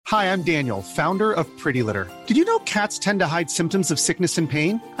Hi, I'm Daniel, founder of Pretty Litter. Did you know cats tend to hide symptoms of sickness and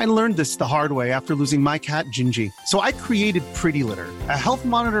pain? I learned this the hard way after losing my cat, Gingy. So I created Pretty Litter, a health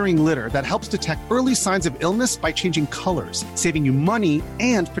monitoring litter that helps detect early signs of illness by changing colors, saving you money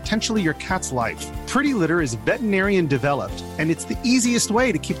and potentially your cat's life. Pretty Litter is veterinarian developed, and it's the easiest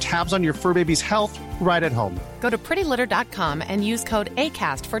way to keep tabs on your fur baby's health right at home. Go to prettylitter.com and use code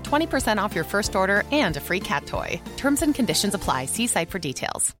ACAST for 20% off your first order and a free cat toy. Terms and conditions apply. See site for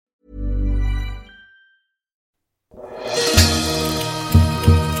details.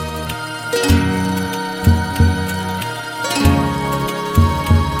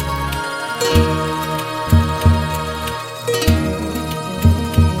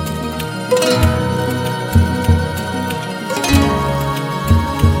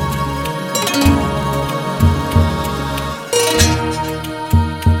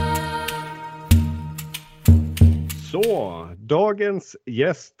 Så, dagens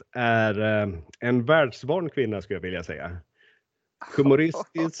gäst är en världsvan kvinna skulle jag vilja säga.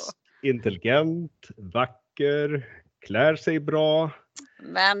 Humoristisk, intelligent, vacker, klär sig bra.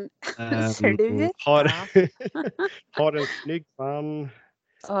 Men sluta. Har en snygg man.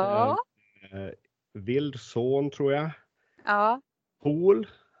 Ja. Vild son tror jag. Ja. Pool.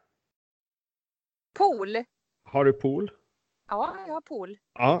 Pool? Har du pool? Ja, jag har pool.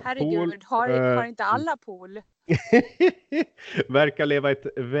 Ja, herregud, pool. har inte alla pool? Verkar leva ett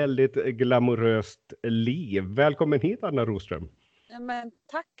väldigt glamoröst liv. Välkommen hit, Anna Roström. Men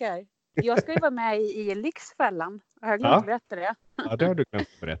tackar. Jag ska ju vara med i Lyxfällan. Jag har glömt att berätta det. Ja, det har du glömt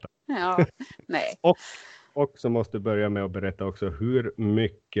att berätta. Ja, nej. Och så måste du börja med att berätta också hur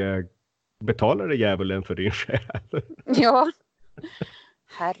mycket betalar det djävulen för din själ? Ja,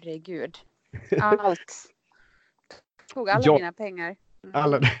 herregud. Allt. Tog alla mina pengar.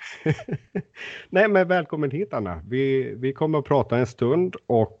 Nej, men välkommen hit, Anna. Vi kommer att prata en stund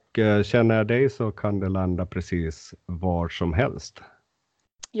och känner jag dig så kan det landa precis var som helst.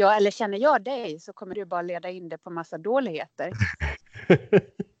 Ja, eller känner jag dig så kommer du bara leda in det på massa dåligheter.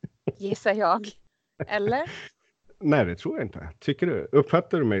 Gissar jag. Eller? Nej, det tror jag inte. Tycker du?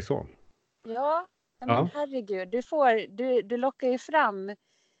 Uppfattar du mig så? Ja, men herregud. Du lockar ju fram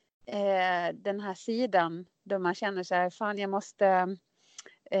den här sidan då man känner så här, fan jag måste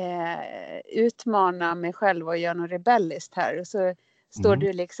utmana mig själv och göra något rebelliskt här. Och så står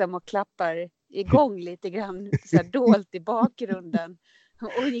du liksom och klappar igång lite grann så här dolt i bakgrunden.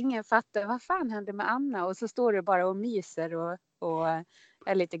 Och ingen fattar, vad fan hände med Anna? Och så står du bara och myser och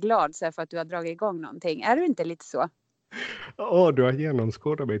är lite glad så här, för att du har dragit igång någonting. Är du inte lite så? Du har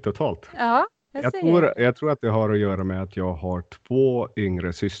genomskådat mig totalt. Ja, jag tror att det har att göra med att jag har 2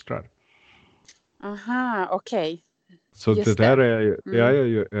 yngre systrar. Aha, okej. Så just det där det har jag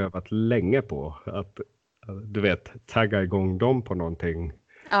ju övat länge på. Att du vet, tagga igång dem på någonting.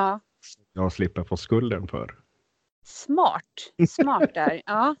 Ja. Jag slipper få skulden för. Smart där,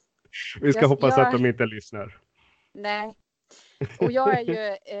 ja. Vi ska hoppas att de inte lyssnar. Nej. Och jag är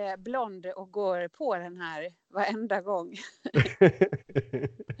ju blond och går på den här varenda gång.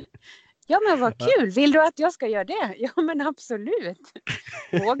 Ja, men vad kul. Vill du att jag ska göra det? Ja, men absolut.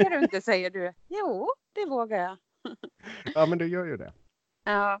 Vågar du inte, säger du? Jo, det vågar jag. Ja, men det gör ju det.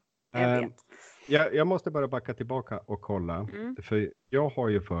 Ja, jag vet. Jag måste bara backa tillbaka och kolla. För jag har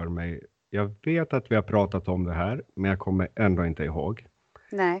ju för mig, jag vet att vi har pratat om det här, men jag kommer ändå inte ihåg.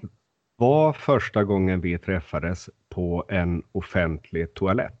 Nej. Var första gången vi träffades på en offentlig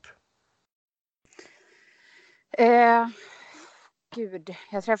toalett? Gud,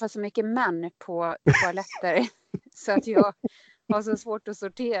 jag träffar så mycket män på toaletter så att jag har så svårt att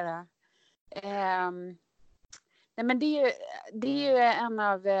sortera. Nej, men det är ju en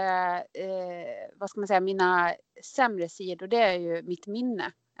av vad ska man säga, mina sämre sidor. Det är ju mitt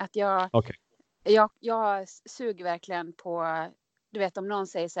minne. Att jag suger verkligen på, du vet om någon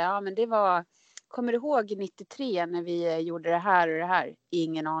säger så här, ja men det var, kommer du ihåg 93 när vi gjorde det här och det här?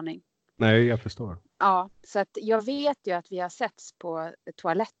 Ingen aning. Nej, jag förstår. Ja, så att jag vet ju att vi har setts på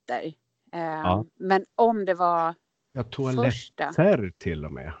toaletter. Men om det var toaletter till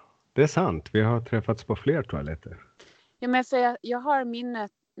och med. Det är sant, vi har träffats på fler toaletter. Ja, men för jag har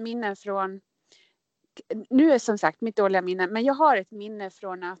minne från, nu är som sagt mitt dåliga minne, men jag har ett minne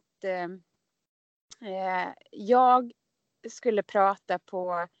från att jag skulle prata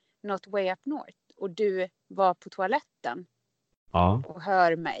på något Way Up North och du var på toaletten och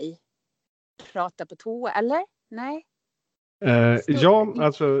hör mig prata på toa, eller? Nej? Ja,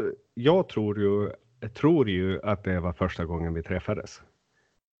 alltså jag tror ju att det var första gången vi träffades.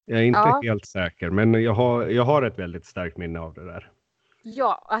 Jag är inte helt säker, men jag har ett väldigt starkt minne av det där.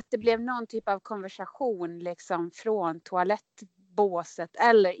 Ja, att det blev någon typ av konversation liksom från båset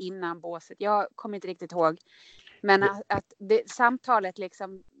eller innan båset. Jag kommer inte riktigt ihåg. Men att samtalet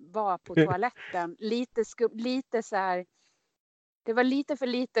liksom var på toaletten. Lite så här. Det var lite för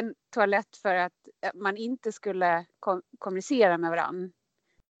liten toalett för att man inte skulle kommunicera med varandra.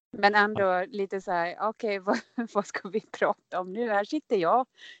 Men ändå lite så här, okej, vad ska vi prata om nu? Här sitter jag.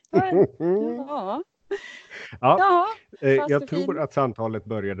 Ja. Jag tror att samtalet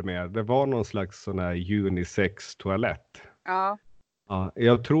började med, det var någon slags sån här unisex-toalett. Ja. Ja,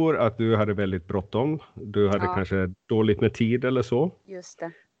 jag tror att du hade väldigt bråttom. Du hade kanske dåligt med tid eller så. Just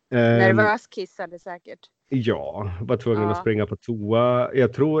det. Nervös kissade säkert. Ja, var tvungen att springa på toa.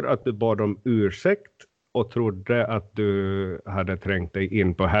 Jag tror att du bad om ursäkt och trodde att du hade trängt dig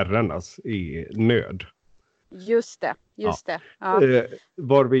in på herrarnas i nöd. Just det. Ja.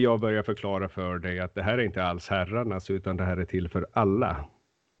 Varvid jag börjar förklara för dig att det här är inte alls herrarnas utan det här är till för alla.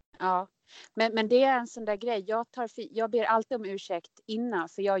 Ja, men det är en sån där grej. Jag ber alltid om ursäkt innan,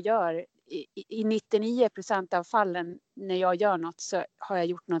 för jag gör i 99% av fallen när jag gör något så har jag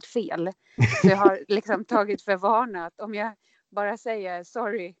gjort något fel. Så jag har liksom tagit för vana att om jag bara säger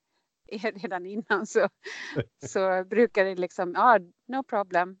sorry redan innan så brukar det liksom, no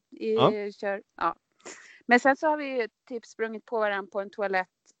problem. Kör. Men sen så har vi typ sprungit på varandra på en toalett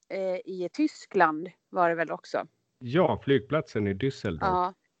i Tyskland var det väl också. Ja, flygplatsen i Düsseldorf.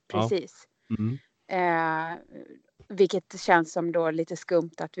 Ja, precis. Ja. Mm. Vilket känns som då lite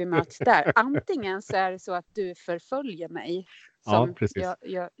skumt att vi möts där. Antingen så är det så att du förföljer mig. Som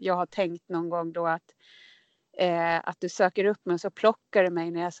jag har tänkt någon gång då att du söker upp mig och så plockar du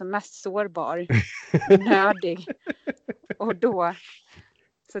mig när jag är som mest sårbar. Nödig. Och då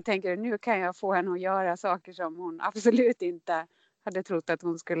så tänker du, nu kan jag få henne att göra saker som hon absolut inte hade trott att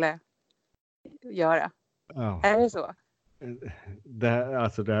hon skulle göra. Ja. Är det så? Det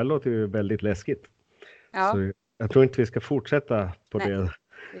här låter ju väldigt läskigt. Ja. Så jag tror inte vi ska fortsätta på det.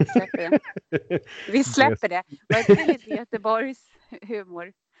 Vi släpper det. Vi släpper det. Vad är det lite Göteborgs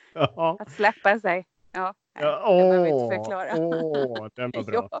humor? Ja. Att släppa sig. Ja. Det behöver vi inte förklara. Den var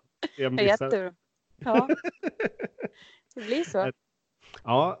bra. Jättebra. Ja. Det blir så.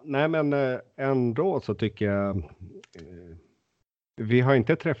 Ja, nej men ändå så tycker jag vi har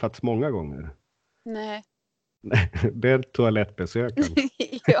inte träffats många gånger. Nej. Det är toalettbesöken.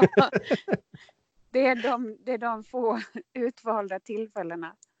 Ja. Det är de få utvalda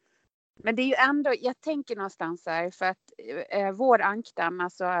tillfällena. Men det är ju ändå, jag tänker någonstans här, för att vår ankdamm,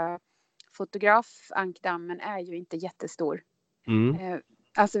 alltså fotografankdammen är ju inte jättestor.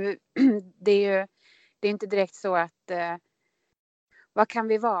 Alltså det är inte direkt så att vad kan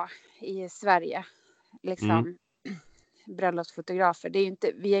vi vara i Sverige liksom bröllopsfotografer,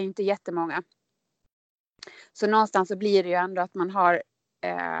 vi är ju inte jättemånga. Så någonstans så blir det ju ändå att man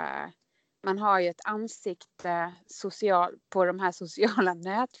har ju ett ansikte på de här sociala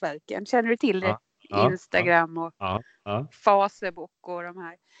nätverken. Känner du till det? Instagram och Facebook och de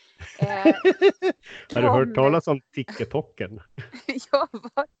här. Har du hört talas om TikToken? Ja,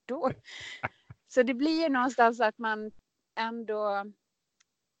 vadå? Så det blir ju någonstans att man ändå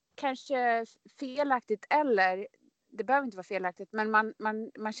kanske felaktigt, eller det behöver inte vara felaktigt, men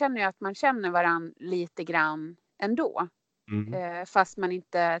man känner ju att man känner varandra lite grann ändå. Fast man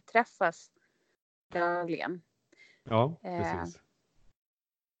inte träffas dagligen. Ja, precis.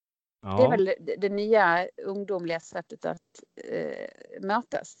 Ja. Det är väl det nya ungdomliga sättet att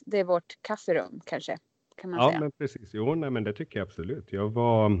mötas. Det är vårt kafferum kanske, kan man säga. Ja, men precis. Jo, nej, men det tycker jag absolut. Jag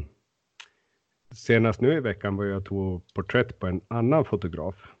var senast nu i veckan var jag tog porträtt på en annan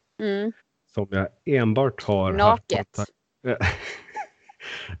fotograf. Som jag enbart har naket.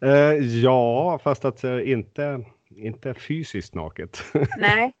 Ja, fast att inte fysiskt naket.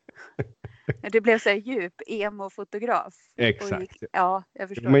 Nej. Det blev så här djup emo-fotograf. Exakt. Ja, jag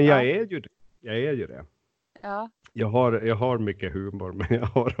förstår. Men jag är ju det. Ja. Jag har mycket humor, men jag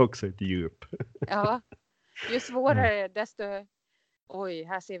har också ett djup. Ja. Ju svårare desto... Oj,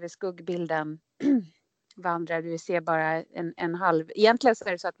 här ser vi skuggbilden. Vandrar, du ser bara en halv. Egentligen så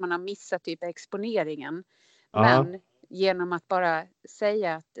är det så att man har missat typ exponeringen. Men genom att bara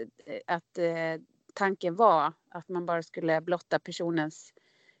säga att tanken var att man bara skulle blotta personens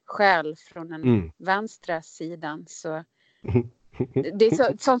själ från den vänstra sidan, så det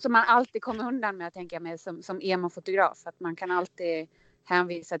är sånt som man alltid kommer undan med, tänker jag, med som emo-fotograf, att man kan alltid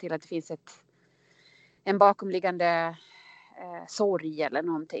hänvisa till att det finns en bakomliggande sorg eller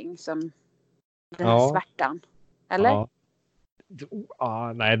någonting som den här svärtan, eller?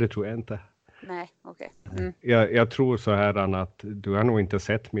 Nej, det tror jag inte. Nej, okej. Okay. Jag tror så här att du har nog inte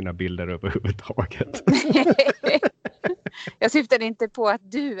sett mina bilder överhuvudtaget. Jag syftade inte på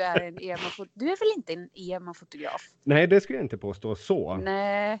att du är en emo-fotograf. Du är väl inte en emo-fotograf? Nej, det skulle jag inte påstå så.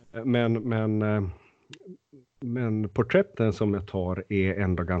 Nej. Men porträtten som jag tar är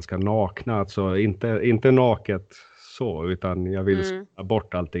ändå ganska nakna. Alltså inte naket så, utan jag vill ta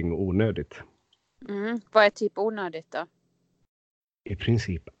bort allting onödigt. Vad är typ onödigt då? I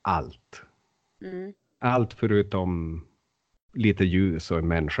princip allt. Allt förutom lite ljus och en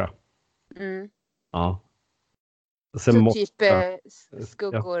människa. Ja. Sen så typ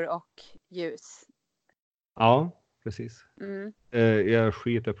skuggor och ljus. Ja, precis. Jag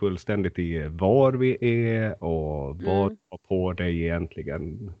skiter fullständigt i var vi är och vad du har på dig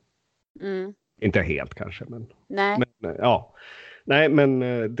egentligen. Inte helt kanske, men... Nej. Men ja. Nej, men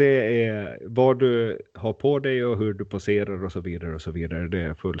det är vad du har på dig och hur du poserar och så vidare och så vidare. Det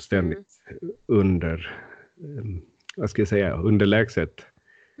är fullständigt underlägset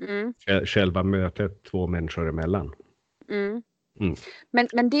själva mötet två människor emellan.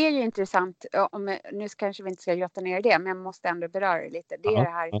 Men det är ju intressant, nu kanske vi inte ska grotta ner i det, men jag måste ändå beröra det lite. Det är det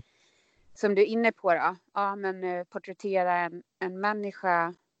här som du är inne på då. Ja, men porträttera en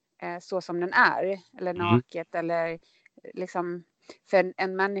människa så som den är, eller naket, eller liksom, för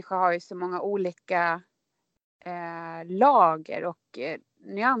en människa har ju så många olika lager och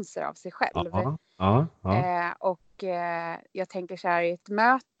nyanser av sig själv. Och jag tänker så här, i ett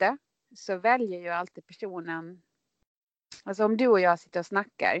möte så väljer ju alltid personen, alltså om du och jag sitter och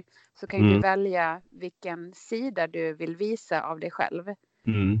snackar så kan du välja vilken sida du vill visa av dig själv.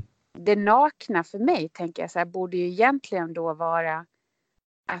 Det nakna för mig, tänker jag så här, borde ju egentligen då vara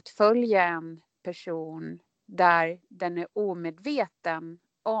att följa en person där den är omedveten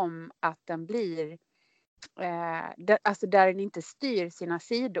om att den blir, alltså där den inte styr sina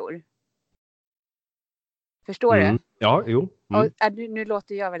sidor. Förstår du? Ja, jo. Och, nu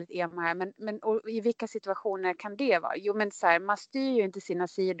låter jag väldigt emo här, men och i vilka situationer kan det vara? Jo, men så här, man styr ju inte sina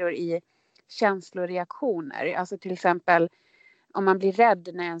sidor i känsloreaktioner. Alltså till exempel om man blir rädd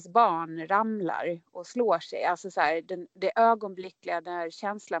när ens barn ramlar och slår sig. Alltså så här, det ögonblickliga när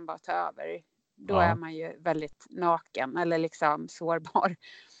känslan bara tar över. Då är man ju väldigt naken eller liksom sårbar.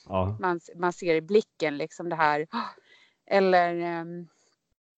 Ja. Man ser i blicken liksom det här. Eller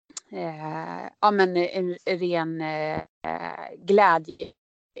men en ren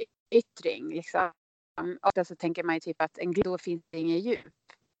glädjeyttring liksom. Ofta så tänker man ju typ att då finns det ingen djup.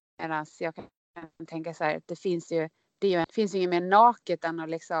 Medan jag kan tänka så här att det finns ju inget mer naket än att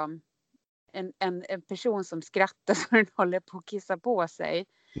liksom en person som skrattar så den håller på att kissa på sig.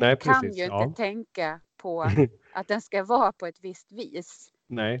 Nej, kan precis, ju inte tänka på att den ska vara på ett visst vis.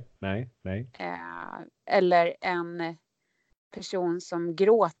 Nej. Eller en person som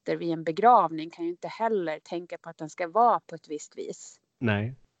gråter vid en begravning kan ju inte heller tänka på att den ska vara på ett visst vis.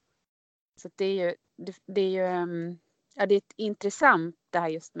 Nej. Så det är ju det är intressant det här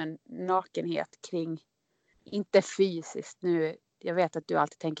just med nakenhet kring, inte fysiskt nu. Jag vet att du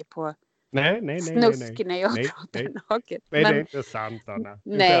alltid tänker på snusk när jag pratar naket. Nej, det är inte sant, Anna.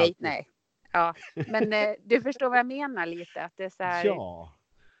 Nej. Ja, men du förstår vad jag menar lite. Att det är så här,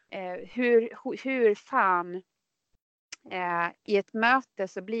 hur fan i ett möte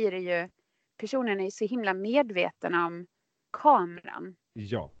så blir det ju, personen är så himla medveten om kameran.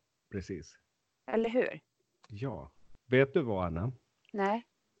 Ja, precis. Eller hur? Ja. Vet du vad, Anna? Nej.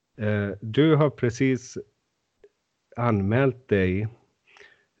 Du har precis anmält dig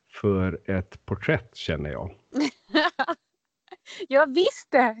för ett porträtt, känner jag. Jag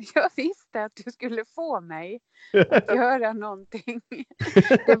visste att du skulle få mig att göra någonting.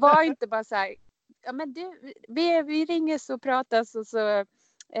 Det var inte bara så här, ja men vi ringer så pratas och så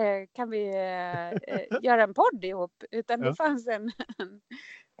kan vi göra en podd ihop. Utan det fanns en...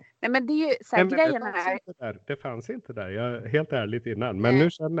 Nej, men det är ju så här, grejen här. Det fanns inte där, jag är helt ärligt innan. Men nu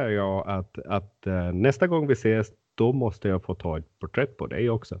känner jag att nästa gång vi ses, då måste jag få ta ett porträtt på dig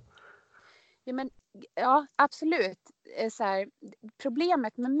också. Ja, absolut. Så här,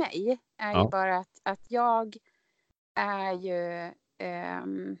 problemet med mig är ju bara att jag är ju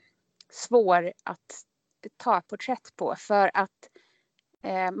svår att ta porträtt på. För att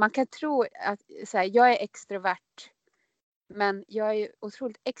man kan tro att så här, jag är extrovert. Men jag är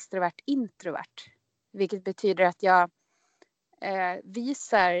otroligt extrovert introvert. Vilket betyder att jag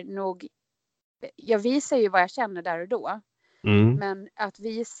visar ju vad jag känner där och då. Men att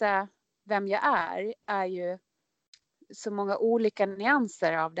visa vem jag är ju så många olika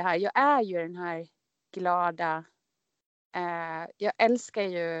nyanser av det här. Jag är ju den här glada. Jag älskar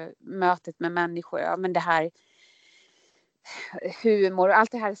ju mötet med människor. Ja, men det här humor och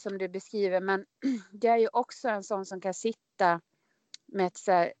allt det här som du beskriver. Men jag är ju också en sån som kan sitta med ett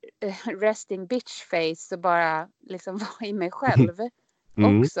så här, resting bitch face och bara liksom vara i mig själv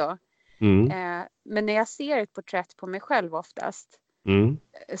också. Men när jag ser ett porträtt på mig själv oftast,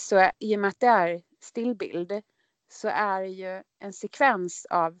 så i och med att det är stillbild, så är det ju en sekvens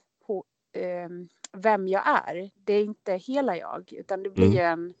av vem jag är. Det är inte hela jag, utan det blir ju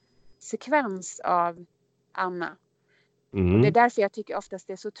en sekvens av Anna. Och det är därför jag tycker oftast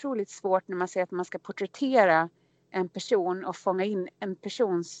det är så otroligt svårt när man säger att man ska porträttera en person och fånga in en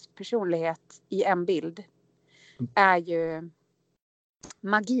persons personlighet i en bild. Är ju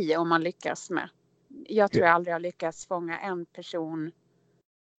magi om man lyckas med. Jag tror jag aldrig har lyckats fånga en person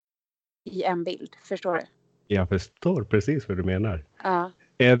i en bild. Förstår du? Jag förstår precis vad du menar. Ja.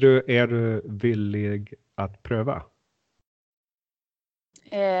 Är du villig att pröva?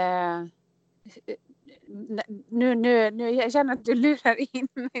 Nu jag känner att du lurar in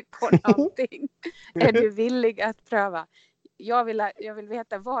mig på någonting. Är du villig att pröva? Jag vill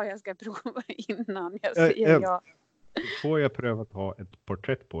veta vad jag ska prova innan jag säger ja. Får jag pröva att ta ett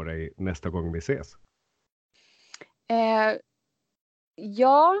porträtt på dig nästa gång vi ses?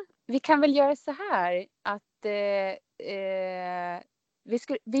 Ja, vi kan väl göra så här att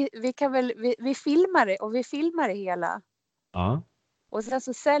vi filmar det, och vi filmar det hela. Ja. Och sen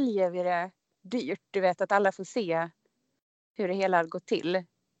så säljer vi det dyrt. Du vet, att alla får se hur det hela går till.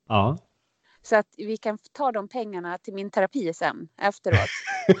 Ja. Så att vi kan ta de pengarna till min terapi sen efteråt.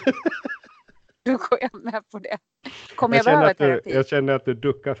 Då går jag med på det. Kommer jag behöva terapi? Jag känner att du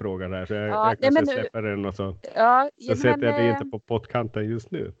duckar frågan här. Så jag kanske släpper den och så sätter jag det inte på pottkanten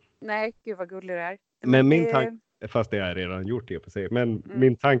just nu. Nej, gud vad gullig du är. Men min tanke, fast det har jag redan gjort det på sig. Men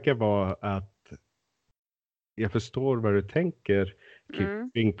min tanke var att jag förstår vad du tänker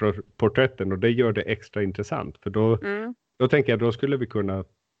kring porträtten. Och det gör det extra intressant. För då tänker jag, då skulle vi kunna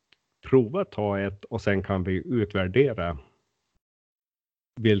prova ta ett och sen kan vi utvärdera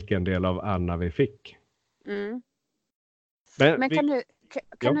vilken del av Anna vi fick. Men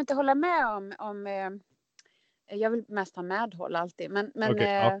kan du inte hålla med om jag vill mest ha medhåll alltid. Men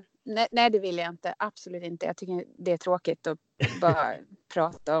okay, nej, det vill jag inte. Absolut inte. Jag tycker det är tråkigt att bara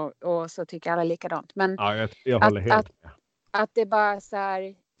prata och så tycker alla likadant. Men jag håller helt med. Att det bara så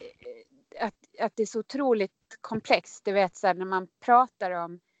här, att det är så otroligt komplext. Du vet så här, när man pratar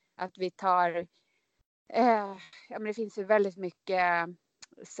om att vi tar men det finns ju väldigt mycket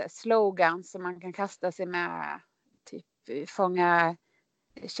slogans som man kan kasta sig med, typ fånga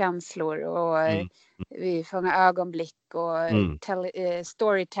känslor och vi fångar ögonblick och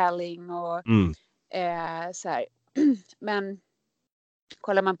storytelling och så här. Men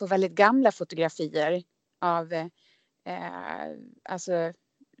kollar man på väldigt gamla fotografier av alltså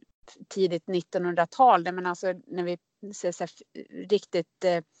tidigt 1900-tal, men alltså när vi ser så här, riktigt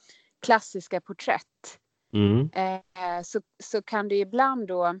klassiska porträtt, så kan det ibland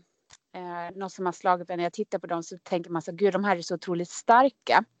då något som har slagit mig när jag tittar på dem, så tänker man så gud, de här är så otroligt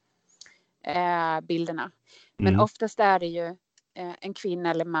starka bilderna. Men oftast är det ju en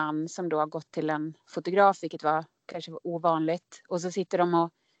kvinna eller man som då har gått till en fotograf, vilket kanske var ovanligt, och så sitter de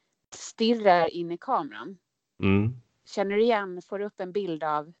och stirrar in i kameran. Känner du igen, får du upp en bild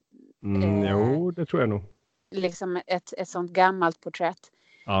av jo, det tror jag nog. Liksom ett sånt gammalt porträtt.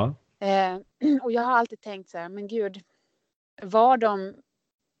 Ja. Och jag har alltid tänkt så här, men gud, var de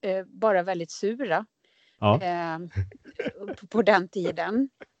bara väldigt sura på den tiden?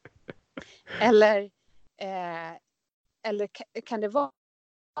 Eller kan det vara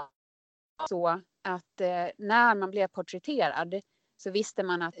så att när man blev porträtterad så visste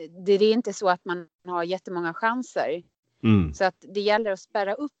man att det är inte så att man har jättemånga chanser. Så att det gäller att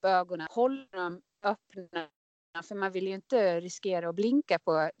spärra upp ögonen, hålla dem öppna. För man vill ju inte riskera att blinka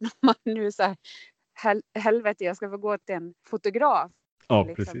på när man nu så här, helvete, jag ska få gå till en fotograf. Ja,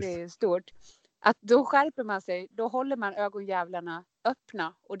 liksom, precis. det är ju stort. Att då skärper man sig, då håller man ögonjävlarna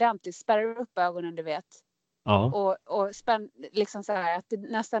öppna ordentligt, spärrar upp ögonen, du vet. Ja. Och liksom så här att det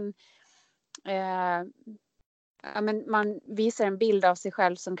nästan men man visar en bild av sig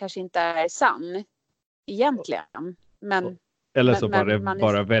själv som kanske inte är sann egentligen. Men eller så var det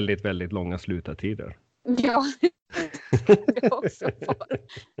bara väldigt, väldigt långa slutartider. Ja, det också var.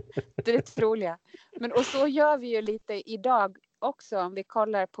 Det tror jag. Men och så gör vi ju lite idag också, om vi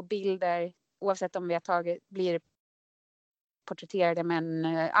kollar på bilder, oavsett om vi har blir porträtterade med en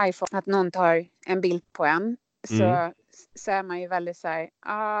iPhone, att någon tar en bild på en, så är man ju väldigt så här,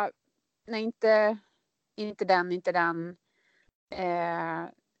 nej, inte den.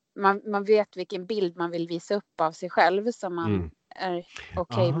 Man vet vilken bild man vill visa upp av sig själv som man är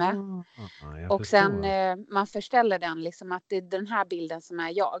okej med. Och sen man förställer den liksom att det är den här bilden som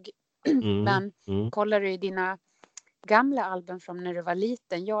är jag. Men kollar du i dina gamla album från när du var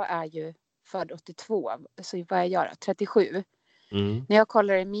liten. Jag är ju född 82, så vad jag gör 37. När jag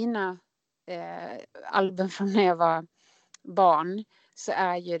kollar i mina album från när jag var barn så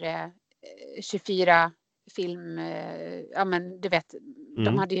är ju det 24 film, ja men du vet,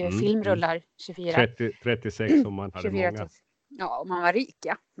 de hade ju filmrullar 24. 36 om man hade 24, många. Ja, om man var rik,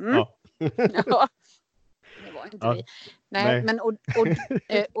 ja. Ja. Ja. Det var inte vi. Nej. Men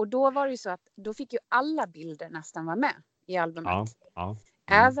och då var det ju så att då fick ju alla bilder nästan vara med i albumet. Ja.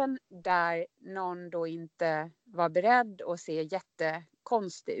 Även där någon då inte var beredd och se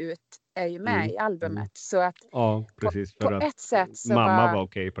jättekonstig ut är ju med i albumet. Så att precis, på ett sätt så mamma var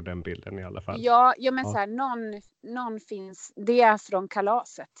okej på den bilden i alla fall. Ja men så här, någon finns, det är från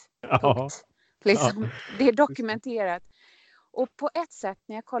kalaset. Liksom, det är dokumenterat. Och på ett sätt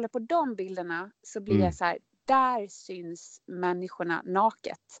när jag kollar på de bilderna så blir jag så här, där syns människorna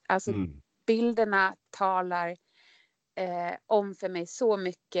naket. Alltså bilderna talar om för mig så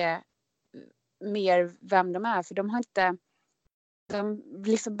mycket mer vem de är. För de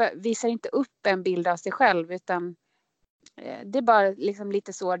liksom visar inte upp en bild av sig själv, utan det är bara liksom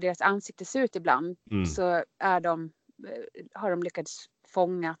lite så deras ansikte ser ut ibland. Så har de lyckats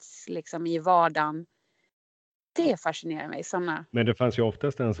fångats liksom i vardagen. Det fascinerar mig. Men det fanns ju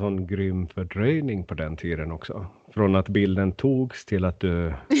oftast en sån grym fördröjning på den tiden också. Från att bilden togs till att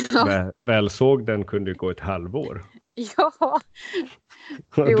du väl såg den kunde gå ett halvår. Ja,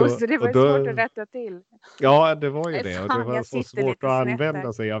 så det var svårt att rätta till. Ja, det var ju det. Och det var så svårt att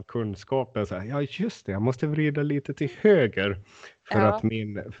använda sig av kunskapen. Så här, ja, just det. Jag måste vrida lite till höger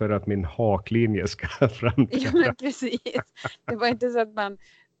för att min haklinje ska framträda. Ja, men precis. Det var inte så att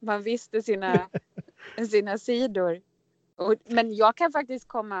man visste sina sidor. Men jag kan faktiskt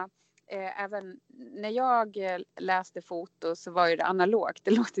komma, även när jag läste foto så var ju det analogt.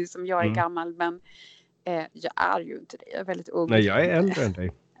 Det låter ju som jag är gammal, men jag är ju inte det. Jag är väldigt ung. Nej, jag är äldre än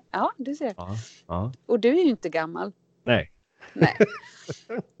dig. Ja, du ser. Ja. Och du är ju inte gammal. Nej.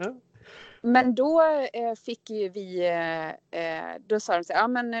 Men då fick ju vi, då sa de så här, ja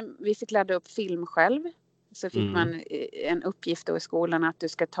men vi fick ladda upp film själv. Så fick man en uppgift då i skolan att du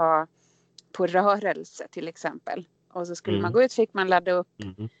ska ta på rörelse till exempel. Och så skulle man gå ut, fick man ladda upp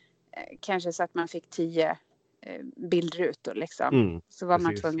kanske så att man fick 10 bildrutor liksom. Så var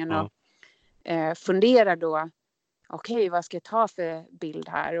man tvungen att fundera då, okej, vad ska jag ta för bild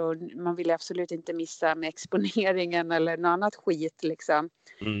här? Och man ville absolut inte missa med exponeringen eller något annat skit liksom.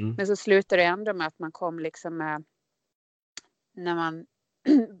 Men så slutade det ändå med att man kom liksom med, när man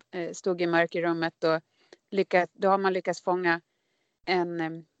stod i mörkerrummet och då har man lyckats fånga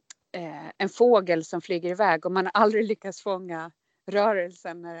en fågel som flyger iväg, och man har aldrig lyckats fånga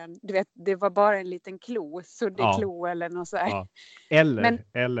rörelsen när du vet, det var bara en liten klo, suddig klo eller något så här. Ja.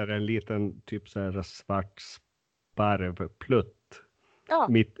 Eller en liten typ så här svart sparvplutt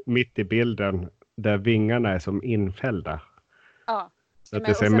mitt i bilden där vingarna är som infällda. Ja. Så att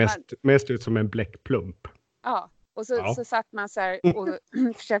det ser mest ut som en bläckplump. Ja. Och så satt man så här och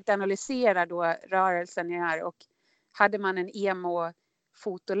försökte analysera då rörelsen i det här. Och hade man en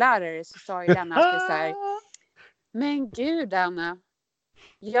emo-fotolärare så sa ju den alltid så här, men gud Anna,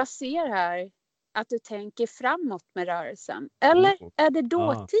 jag ser här att du tänker framåt med rörelsen. Eller är det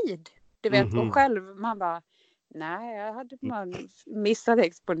dåtid? Du vet, och själv man bara, nej, jag hade missat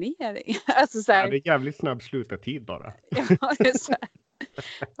exponering. Alltså så här, det är jävligt snabb slutartid bara. Ja, det är så här.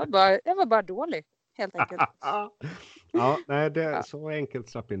 Jag var bara dålig. Helt enkelt. Ja, nej, så enkelt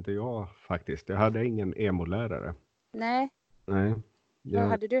slapp inte jag faktiskt. Jag hade ingen emo-lärare. Nej. Vad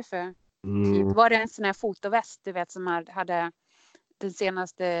hade du för typ? Var det en sån här fotoväst, du vet, som hade den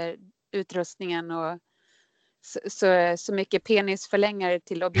senaste utrustningen och så mycket penisförlängare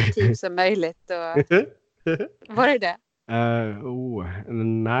till objektiv som möjligt? Och... Var det det?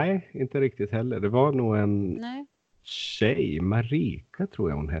 Nej, inte riktigt heller. Det var nog en tjej, Marika tror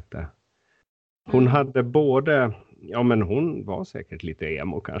jag hon hette. Hon hade både, men hon var säkert lite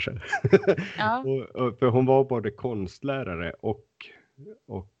emo kanske. Ja. För hon var både konstlärare och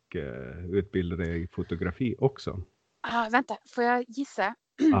utbildade i fotografi också. Vänta, får jag gissa?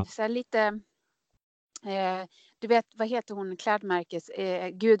 Så här lite, du vet, vad heter hon, klädmärkes,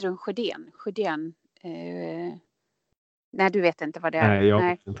 Gudrun Sjödén. Nej, du vet inte vad det är. Nej, jag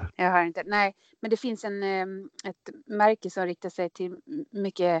vet inte. Jag har inte. Nej, men det finns ett märke som riktar sig till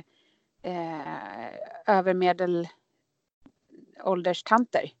mycket övermedelålders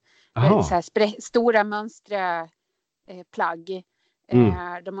tanter. Så här stora mönstra plagg.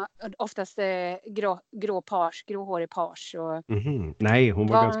 De har oftast gråhårig page. Nej, hon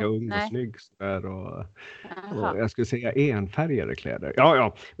var ganska ung och snygg. Och jag skulle säga enfärgade kläder.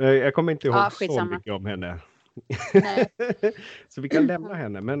 Ja, jag kommer inte ihåg så mycket om henne. Nej. Så vi kan lämna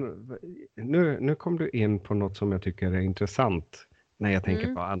henne. Men nu kom du in på något som jag tycker är intressant när jag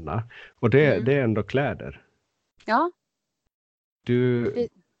tänker på Anna. Och det är ändå kläder. Ja.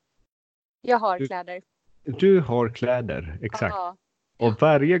 Jag har kläder. Du har kläder, exakt. Ja. Och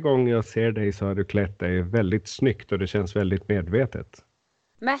varje gång jag ser dig så har du klätt dig väldigt snyggt och det känns väldigt medvetet.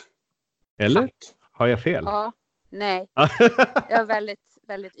 Eller? Tack. Har jag fel? Ja, nej. Jag är väldigt,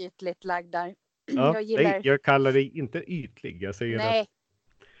 väldigt ytligt lagd där. Ja, jag kallar dig inte ytlig. Jag säger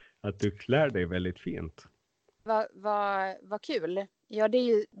att du klär dig väldigt fint. Vad kul. Ja, det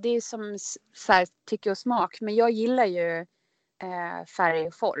är som så här, tycke och smak. Men jag gillar ju färg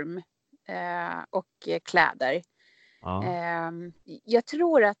och form och kläder. Ja. Jag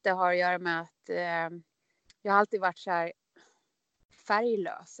tror att det har att göra med att jag har alltid varit så här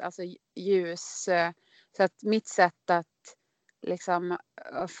färglös, alltså ljus. Så att mitt sätt att liksom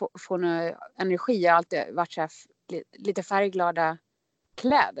få någon energi har alltid varit så här lite färgglada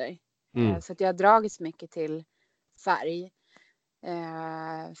kläder. Så att jag har dragits mycket till färg.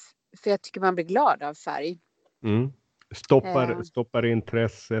 För jag tycker man blir glad av färg. Stoppar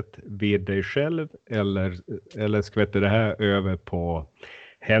intresset vid dig själv eller skvätter det här över på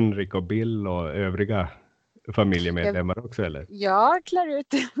Henrik och Bill och övriga familjemedlemmar också, eller? Jag klär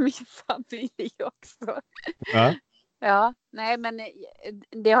ut min familj också. Ja. Ja, nej, men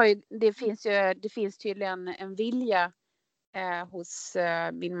det finns tydligen en vilja hos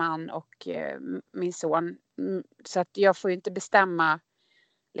min man och min son. Så att jag får ju inte bestämma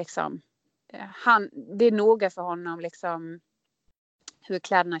liksom. Det är noga för honom liksom hur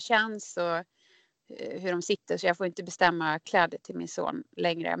kläderna känns och hur de sitter, så jag får inte bestämma kläder till min son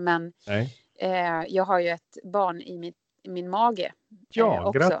längre. Men jag har ju ett barn i min mage. Ja,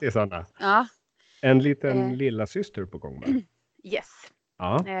 också. Grattis Anna. Ja. En liten lilla syster på gång, va? Yes.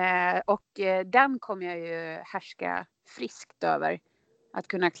 Ja. Och den kommer jag ju härska friskt över. Att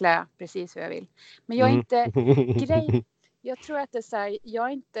kunna klä precis hur jag vill. Men jag är inte jag tror att det är så här, jag är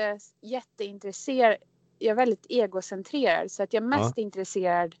inte jätteintresserad. Jag är väldigt egocentrerad. Så att jag är mest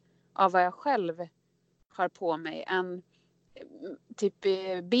intresserad av vad jag själv har på mig. Än typ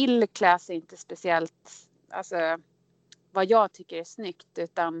Bill klär sig inte speciellt. Alltså vad jag tycker är snyggt.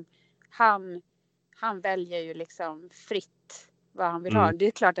 Utan han väljer ju liksom fritt vad han vill ha. Det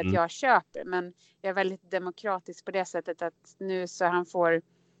är klart att jag köper. Men jag är väldigt demokratisk på det sättet att nu så han får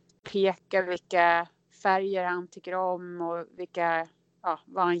peka vilka färger han tycker om och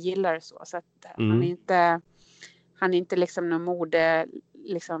vad han gillar och så att han är inte liksom någon mode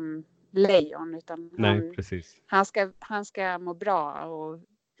liksom lejon, utan precis. Han ska må bra och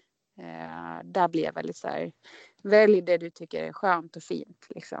där blir jag väldigt så här, välj det du tycker är skönt och fint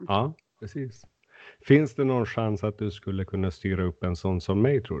liksom. Ja, precis. Finns det någon chans att du skulle kunna styra upp en sån som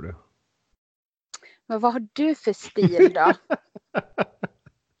mig, tror du? Men vad har du för stil då?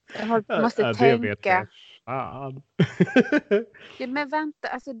 Jag måste tänka. Vet jag. Ja, men vänta,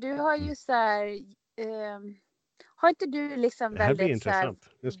 alltså du har ju så här, har inte du liksom väldigt så här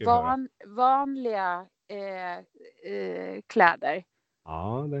vanliga kläder?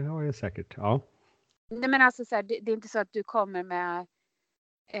 Ja, det har jag säkert. Ja. Nej, men alltså så här, det är inte så att du kommer med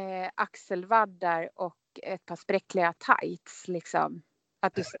axelvaddar och ett par spräckliga tights liksom,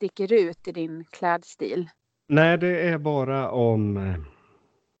 att du sticker ut i din klädstil. Nej, det är bara om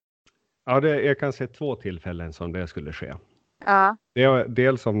jag kan se 2 tillfällen som det skulle ske. Ja. Det är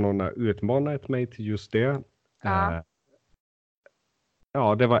dels om någon har utmanat mig till just det.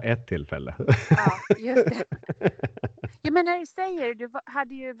 Ja, det var ett tillfälle. Ja, just det. Ja, men när du säger, du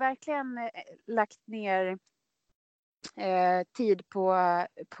hade ju verkligen lagt ner tid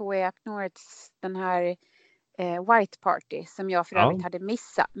på Eapnorets den här White Party som jag för övrigt hade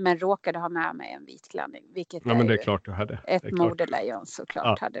missat, men råkade ha med mig en vit klänning, vilket men det är klart du hade. Ett modelejon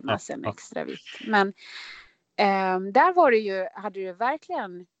såklart hade med sig en extra vit. Men där var det ju, hade du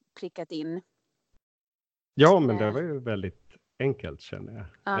verkligen prickat in. Ja, men det var ju väldigt enkelt, känner jag.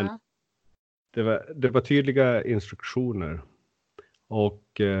 Men det var tydliga instruktioner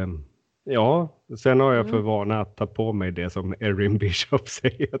och sen har jag för vana att ta på mig det som Erin Bishop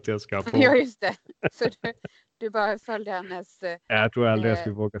säger att jag ska ha på. Ja, just det. Så du bara följde hennes... Jag tror aldrig jag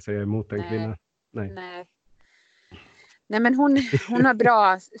skulle våga säga emot en kvinna. Nej, men hon har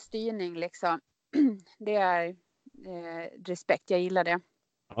bra styrning liksom. Det är respekt, jag gillar det.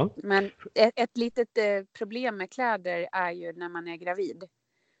 Ja. Men ett litet problem med kläder är ju när man är gravid.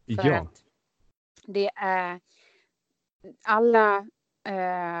 För att det är alla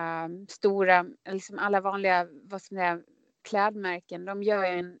stora, liksom alla vanliga klädmärken, de gör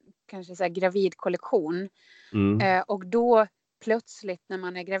en kanske så här gravidkollektion. Och då plötsligt när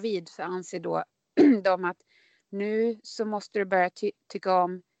man är gravid så anser då de att nu så måste du börja tycka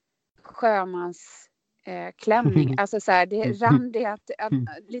om sjömans klänning. Alltså så här, det är randigt,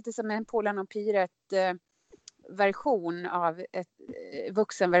 lite som en Polarn och Piret version av ett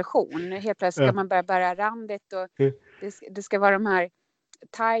vuxenversion. Helt plötsligt ska man börja randigt och det ska vara de här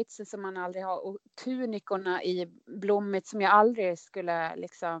tights som man aldrig har och tunikorna i blommigt som jag aldrig skulle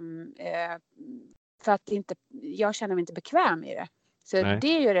liksom för att jag känner mig inte bekväm i det. Så det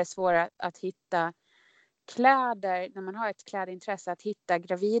är ju det svåra att hitta kläder när man har ett klädintresse, att hitta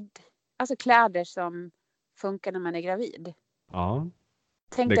alltså kläder som funkar när man är gravid. Ja.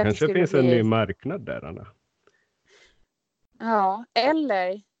 Det kanske finns en ny marknad där, Anna. Ja,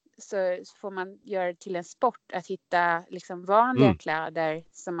 eller så får man göra det till en sport att hitta liksom vanliga kläder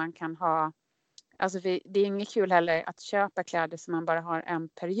som man kan ha. Alltså det är inget kul heller att köpa kläder som man bara har en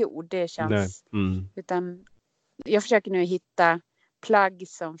period. Det känns utan jag försöker nu hitta plagg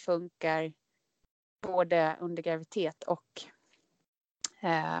som funkar både under graviditet och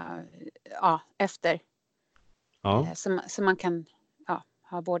efter. Ja. Så man kan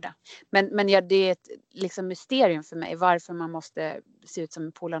ha båda. Men det är ett liksom mysterium för mig varför man måste se ut som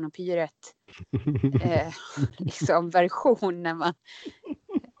en Polarn och Piret liksom version när man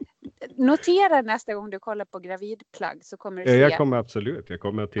notera nästa gång du kollar på gravidplagg så kommer du se. Jag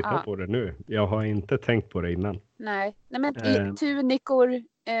kommer att titta på det nu. Jag har inte tänkt på det innan. Nej men tunikor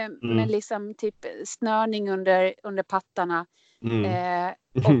med liksom typ snörning under pattarna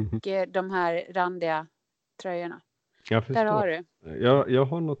och de här randiga tröjorna. Jag förstår. Där har du. Jag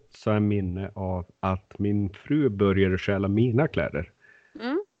har något så här minne av att min fru började stjäla mina kläder.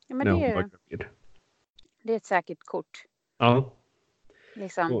 Ja, men det är ett säkert kort. Ja.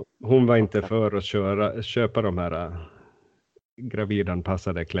 Liksom. Hon var inte för att köpa de här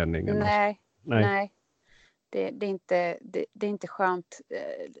gravidanpassade klänningarna. Nej. Det är inte skönt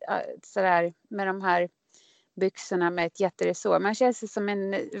sådär med de här byxorna med ett jätteresår. Man känns som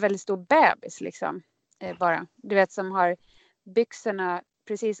en väldigt stor bebis liksom. Bara. Du vet som har byxorna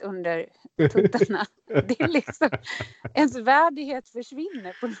precis under tuttarna. Det är liksom ens värdighet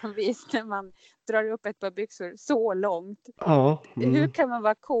försvinner på något vis när man drar upp ett par byxor så långt. Ja. Hur kan man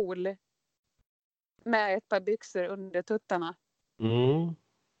vara cool med ett par byxor under tuttarna?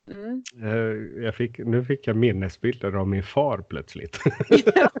 Nu fick jag minnesbilder av min far plötsligt.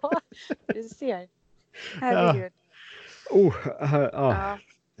 Ja, du ser. Herregud. Ja.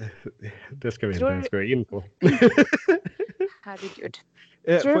 Det ska vi inte ens gå in på. Herregud.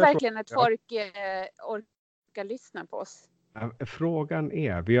 Tror du verkligen att folk orkar lyssna på oss? Frågan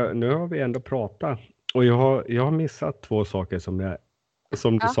är, nu har vi ändå pratat och jag har missat 2 saker som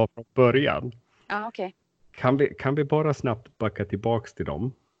du sa från början. Ja, okej. Kan vi bara snabbt backa tillbaks till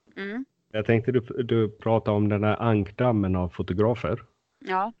dem? Jag tänkte du pratade om den här ankdammen av fotografer.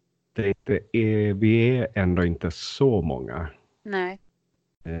 Ja. Vi är ändå inte så många. Nej.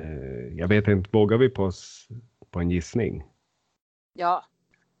 Jag vet inte, vågar vi på en gissning? Ja.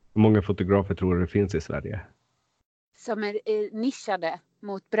 Hur många fotografer tror du det finns i Sverige? Som är nischade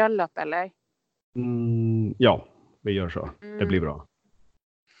mot bröllop, eller? Ja, vi gör så. Det blir bra.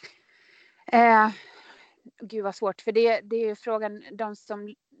 Gud vad svårt. För det är ju frågan, de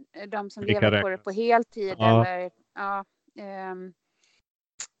som lever på det på heltid. Ja. Eller,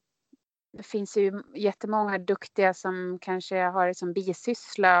 det finns ju jättemånga duktiga som kanske har det som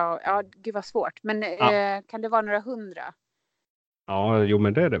bisyssla. Gud vad svårt. Men kan det vara några 100? Ja, jo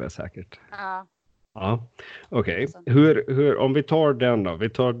men det är det väl säkert. Ja. Ja, okej. Hur, om vi tar den då. Vi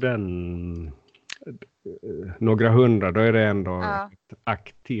tar den några 100. Då är det ändå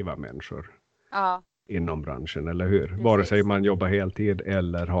aktiva människor inom branschen, eller hur? Precis. Vare sig man jobbar heltid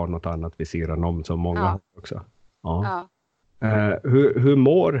eller har något annat vid sidan om som många har också. Ja. Hur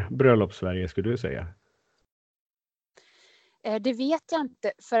mår Bröllopssverige skulle du säga? Det vet jag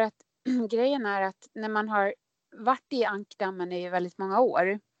inte, för att grejen är att när man har varit i ankdammen i väldigt många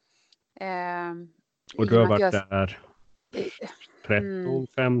år. Och du har varit där 13,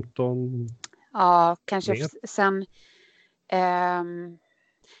 15? Ja, kanske sen.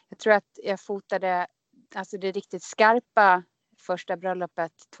 Jag tror att jag fotade alltså det riktigt skarpa första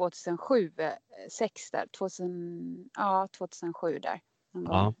bröllopet 2007, 6 där, 2007 där.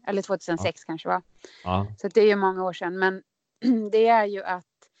 Ja. Eller 2006 kanske va? Ja. Så det är ju många år sedan. Men det är ju att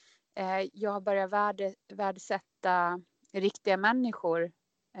jag börjar värdesätta riktiga människor.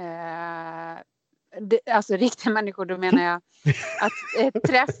 Alltså riktiga människor, då menar jag att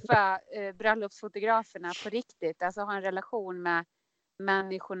träffa bröllopsfotograferna på riktigt. Alltså ha en relation med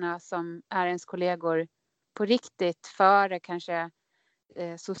människorna som är ens kollegor på riktigt före kanske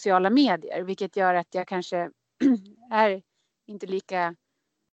sociala medier. Vilket gör att jag kanske är inte lika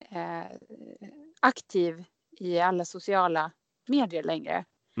aktiv i alla sociala medier längre.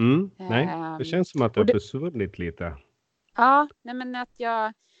 Nej, det känns som att det har försvunnit lite. Ja, nej men att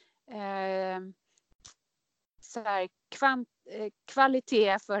jag så här,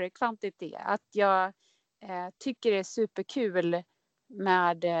 kvalitet före kvantitet. Att jag tycker det är superkul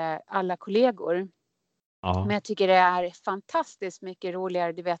med alla kollegor. Ja. Men jag tycker det är fantastiskt mycket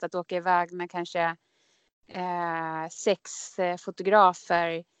roligare, du vet, att åka iväg med kanske 6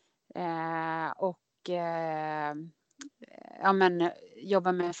 fotografer och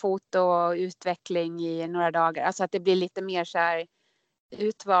jobba med foto och utveckling i några dagar. Alltså att det blir lite mer så här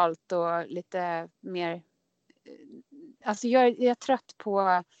utvalt och lite mer. Alltså jag är trött på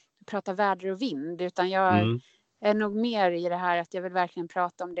att prata väder och vind, utan jag är nog mer i det här att jag vill verkligen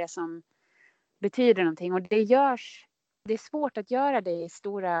prata om det som betyder någonting. Och det är svårt att göra det i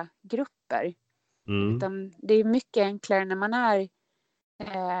stora grupper. Utan det är mycket enklare när man är i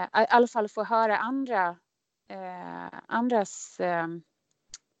alla fall få höra andras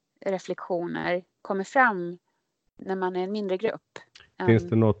reflektioner kommer fram när man är en mindre grupp. Finns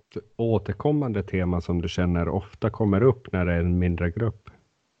det något återkommande tema som du känner ofta kommer upp när det är en mindre grupp?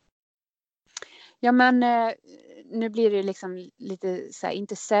 Ja, men nu blir det liksom lite så här,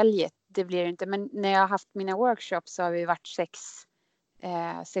 inte säljet, det blir det inte. Men när jag har haft mina workshops så har vi varit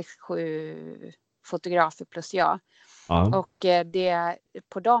 6-7 fotografer plus jag. Ja. Och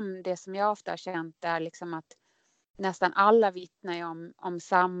det som jag ofta har känt är liksom att nästan alla vittnar om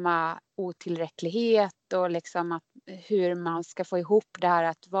samma otillräcklighet och liksom att hur man ska få ihop det här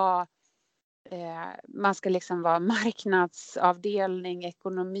att vara man ska liksom vara marknadsavdelning,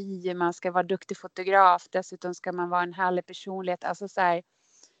 ekonomi, man ska vara duktig fotograf, dessutom ska man vara en härlig personlighet, alltså så här,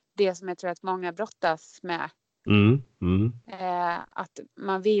 det som jag tror att många brottas med. Att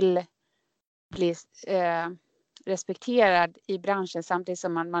man vill bli respekterad i branschen samtidigt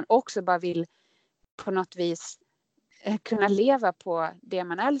som man också bara vill på något vis kunna leva på det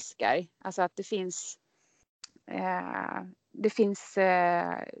man älskar. Alltså att det finns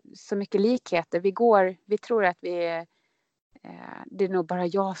så mycket likheter. Vi tror att det är nog bara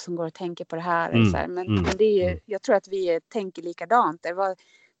jag som går och tänker på det här. Så här. Men det är ju, jag tror att vi tänker likadant.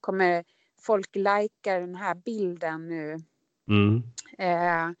 Kommer folk likea den här bilden nu?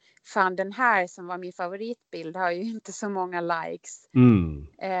 Fan, den här som var min favoritbild har ju inte så många likes.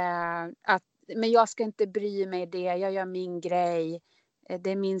 Men jag ska inte bry mig det. Jag gör min grej.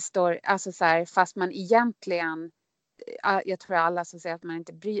 Det är min story. Alltså så här, fast man egentligen, jag tror alla som säger att man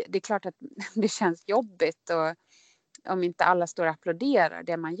inte bryr. Det är klart att det känns jobbigt och om inte alla står och applåderar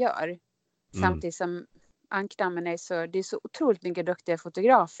det man gör. Samtidigt som ankdammen det är så otroligt mycket duktiga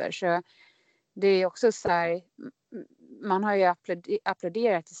fotografer. Så det är också så här, man har ju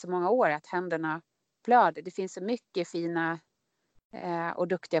applåderat i så många år att händerna blöder. Det finns så mycket fina och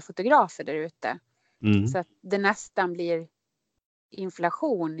duktiga fotografer där ute. Så att det nästan blir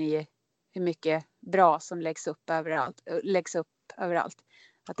inflation i hur mycket bra som läggs upp överallt.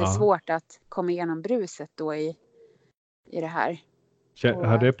 Att det är svårt att komma igenom bruset då i det här.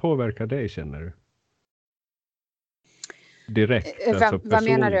 Har det påverkat dig, känner du? Direkt, alltså vad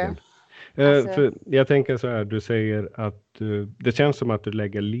menar du? För jag tänker så här, du säger att det känns som att du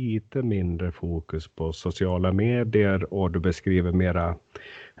lägger lite mindre fokus på sociala medier och du beskriver mera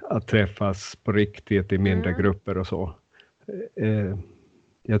att träffas på riktigt i mindre grupper och så.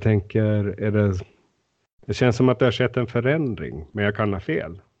 Jag tänker, det känns som att det har skett en förändring, men jag kan ha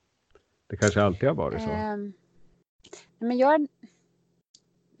fel. Det kanske alltid har varit så. Men jag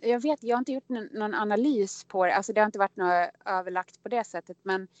vet, jag har inte gjort någon analys på det. Alltså det har inte varit något överlagt på det sättet,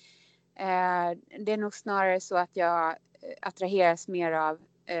 men det är nog snarare så att jag attraheras mer av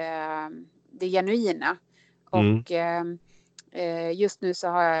det genuina. Och just nu så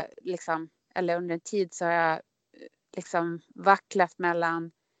har jag liksom, eller under en tid så har jag liksom vacklat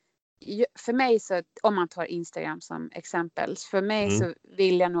mellan, för mig så, om man tar Instagram som exempel, för mig så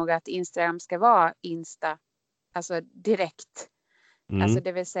vill jag nog att Instagram ska vara alltså direkt. Alltså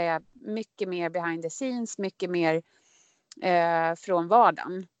det vill säga mycket mer behind the scenes, mycket mer från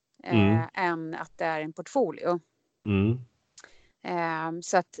vardagen. Än att det är en portfolio.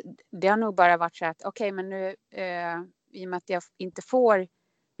 Så att det har nog bara varit så att okej, men nu i och med att jag inte får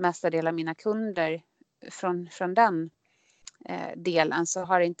mesta del av mina kunder från den delen, så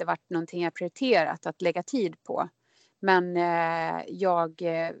har det inte varit någonting jag prioriterat att lägga tid på. Men jag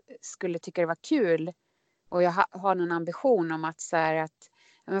skulle tycka det var kul och jag har någon ambition om att så här att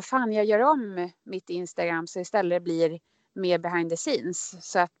men fan, jag gör om mitt Instagram så istället blir mer behind the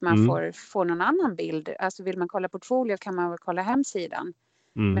scenes så att man får någon annan bild. Alltså vill man kolla portfolio kan man väl kolla hemsidan.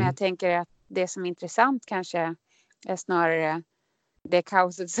 Men jag tänker att det som är intressant kanske är snarare det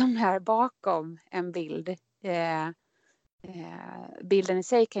kaoset som är bakom en bild. bilden i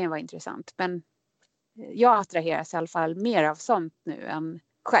sig kan ju vara intressant. Men jag attraheras i alla fall mer av sånt nu än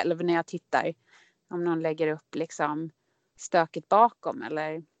själv när jag tittar. Om någon lägger upp liksom stöket bakom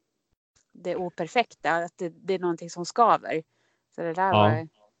eller det operfekta. Att det är någonting som skaver. Så det där var...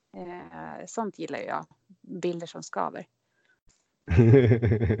 sånt gillar jag. Bilder som skaver.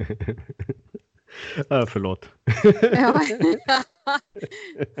 Förlåt. Ja.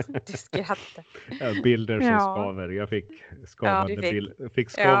 Du skrattar. Bilder som skaver. Jag fick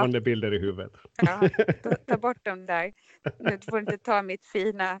skavande bilder i huvudet. Ja, ta bort dem där. Du får inte ta mitt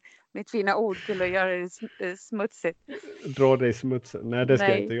fina ord till att göra det smutsigt. Dra dig smutsigt. Nej, det ska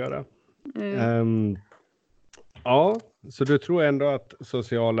jag inte göra. Ja, så du tror ändå att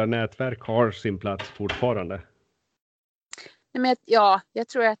sociala nätverk har sin plats fortfarande? Nej, men jag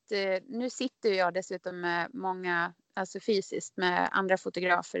tror att nu sitter jag dessutom med många, alltså fysiskt med andra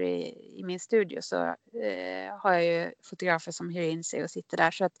fotografer i min studio, så har jag ju fotografer som hyr in sig och sitter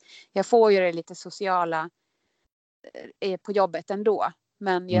där, så att jag får ju det lite sociala på jobbet ändå.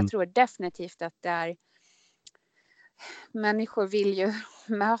 Men jag tror definitivt att det är människor vill ju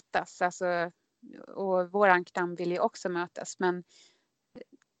mötas, alltså, och våran kram vill ju också mötas, men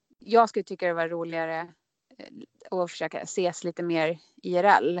jag skulle tycka det var roligare att försöka ses lite mer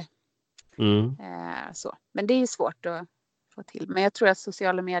IRL. Så. Men det är ju svårt att få till. Men jag tror att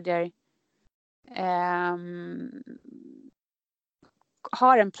sociala medier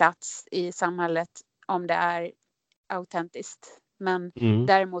har en plats i samhället om det är autentiskt. Men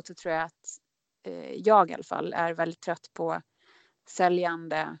däremot så tror jag att jag i alla fall är väldigt trött på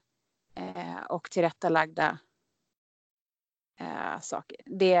säljande och tillrättalagda saker.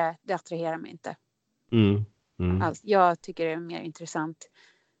 Det attraherar mig inte. Alltså, jag tycker det är mer intressant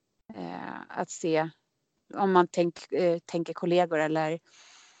att se, om man tänker kollegor eller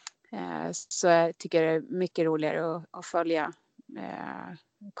så jag tycker det är mycket roligare att följa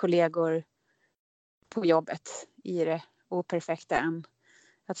kollegor på jobbet i det operfekta än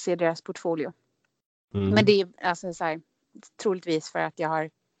att se deras portfolio. Men det är alltså så här, troligtvis för att jag har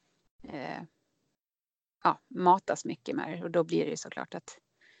matas mycket med det, och då blir det ju såklart att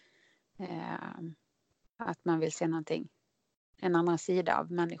man vill se någonting, en annan sida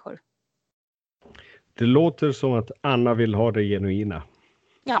av människor. Det låter som att Anna vill ha det genuina.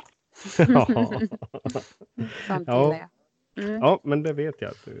 Ja. Sånt gillar jag. Ja, men det vet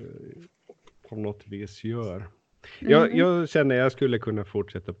jag att du på något vis gör. Jag känner att jag skulle kunna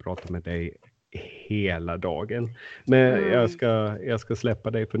fortsätta prata med dig hela dagen. Men jag ska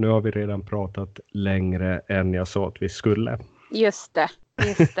släppa dig, för nu har vi redan pratat längre än jag sa att vi skulle. Just det.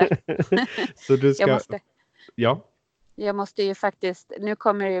 Så du ska... Jag måste ju faktiskt, nu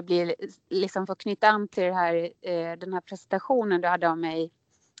kommer det bli liksom få knyta an till det här, den här presentationen du hade av mig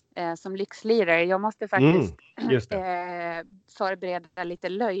som lyxlirare. Jag måste faktiskt förbereda lite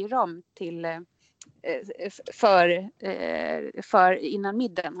löjrom till för innan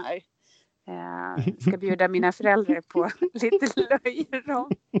middagen här. Ska bjuda mina föräldrar på lite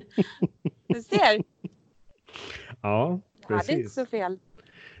löjrom. Du ser. Ja, precis. Jag hade inte så fel.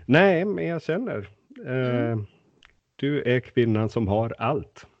 Nej, men jag känner. Du är kvinnan som har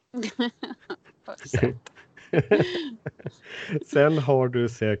allt. Sen har du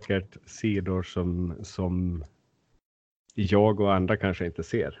säkert sidor som jag och andra kanske inte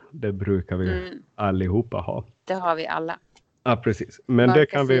ser. Det brukar vi allihopa ha. Det har vi alla. Ja, precis. Men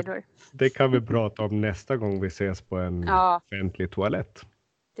det kan vi prata om nästa gång vi ses på en offentlig toalett.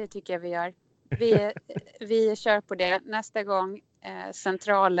 Det tycker jag vi gör. Vi kör på det. Nästa gång,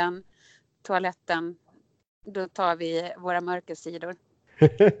 centralen, toaletten, då tar vi våra mörka sidor.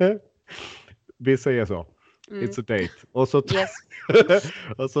 Vi säger så. It's a date.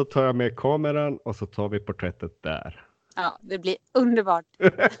 Och så tar jag med kameran och så tar vi porträttet där. Ja, det blir underbart.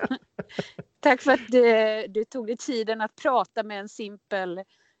 Tack för att du tog dig tiden att prata med en simpel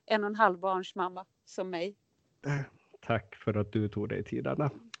 1,5 barns mamma som mig. Tack för att du tog dig tiden.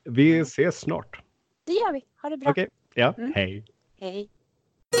 Vi ses snart. Det gör vi. Ha det bra. Okej. Ja, hej. Hej.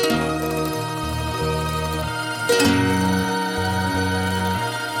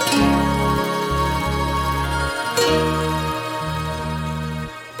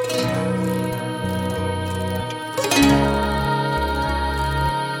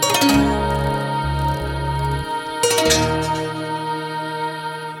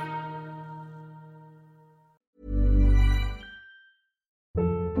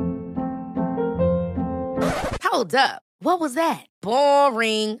 Hold up. What was that?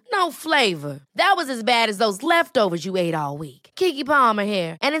 Boring. No flavor. That was as bad as those leftovers you ate all week. Keke Palmer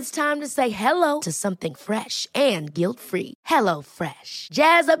here, and it's time to say hello to something fresh and guilt-free. Hello Fresh.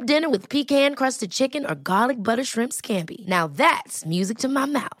 Jazz up dinner with pecan-crusted chicken or garlic butter shrimp scampi. Now that's music to my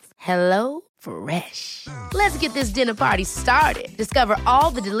mouth. Hello Fresh. Let's get this dinner party started. Discover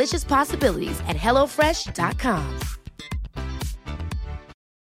all the delicious possibilities at hellofresh.com.